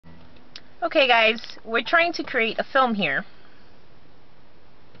Okay guys, we're trying to create a film here.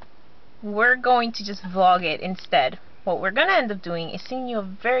 We're going to just vlog it instead. What we're gonna end up doing is singing you a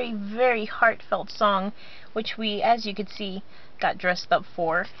very, very heartfelt song, which we, as you can see, got dressed up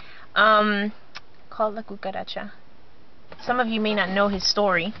for, called La Cucaracha. Some of you may not know his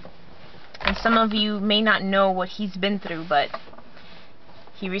story, and some of you may not know what he's been through, but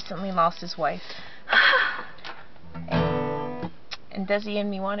he recently lost his wife. And Desi and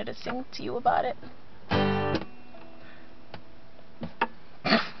me wanted to sing to you about it.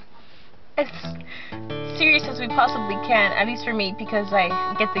 As serious as we possibly can, at least for me, because I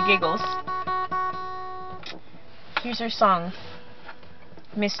get the giggles. Here's our song,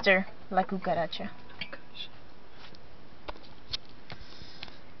 Mr. La Cucaracha.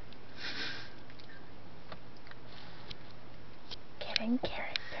 Get in character.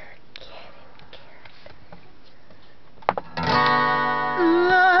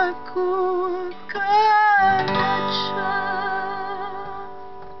 La cucaracha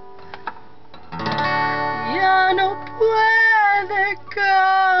ya no puede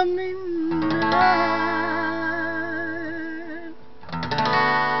caminar.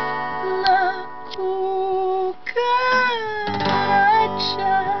 La cucaracha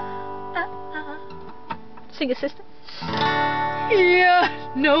Sing it, sister. ya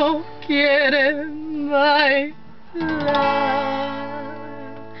no quiere bailar.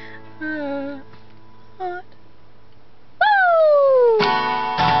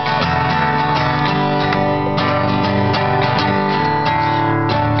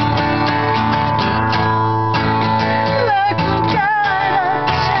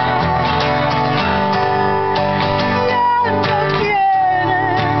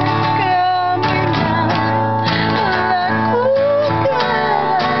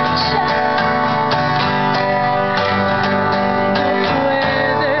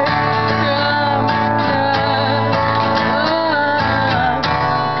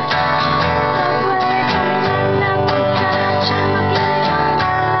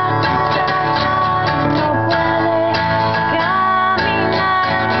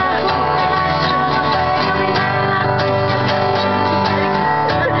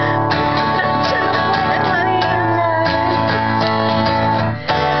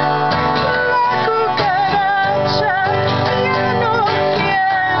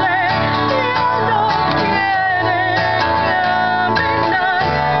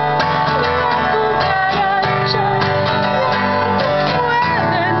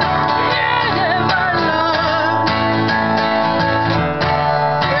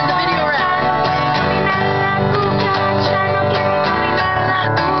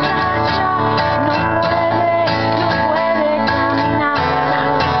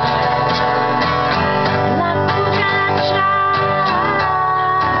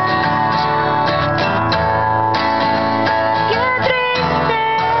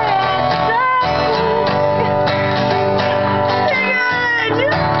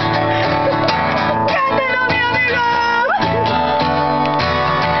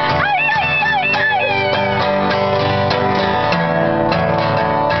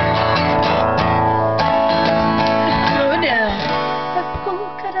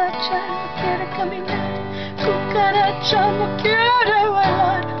 Cucaracha no quiere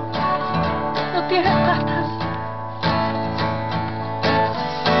bailar, no tiene patas.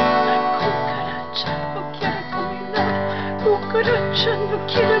 La cucaracha no quiere caminar, cucaracha no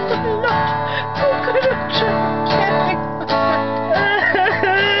quiere bailar, cucaracha no quiere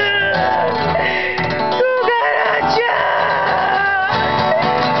 ¡Cucaracha!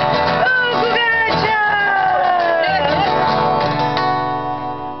 ¡Oh, cucaracha!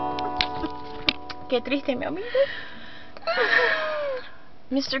 Qué triste, mi amigo.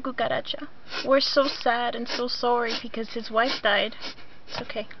 Mr. Cucaracha, we're so sad and so sorry because his wife died. It's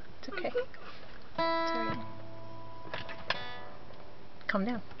okay. It's okay. It's alright. Calm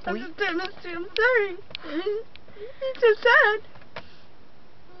down. I'm sorry. It's so sad.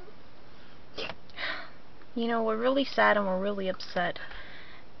 You know, we're really sad and we're really upset.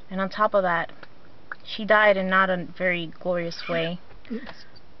 And on top of that, she died in not a very glorious way.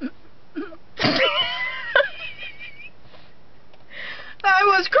 I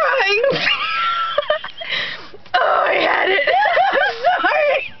was crying. Oh, I had it. I'm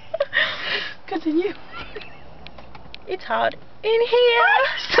sorry. Continue. It's hot in here.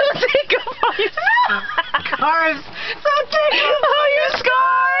 So think of all your Scarves. So take all your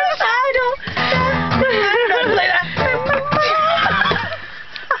scarves. I don't play that.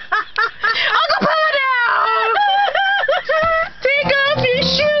 I'll go pull it out. Take off your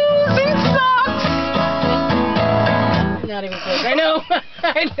shoes and socks. Not even close. I know.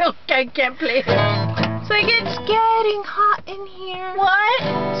 I know. I can't play it. It's like it's getting hot in here. What?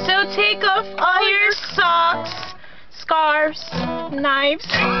 So take off all your socks, scarves, knives,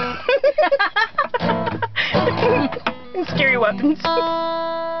 and scary weapons.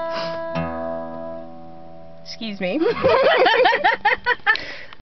 Excuse me.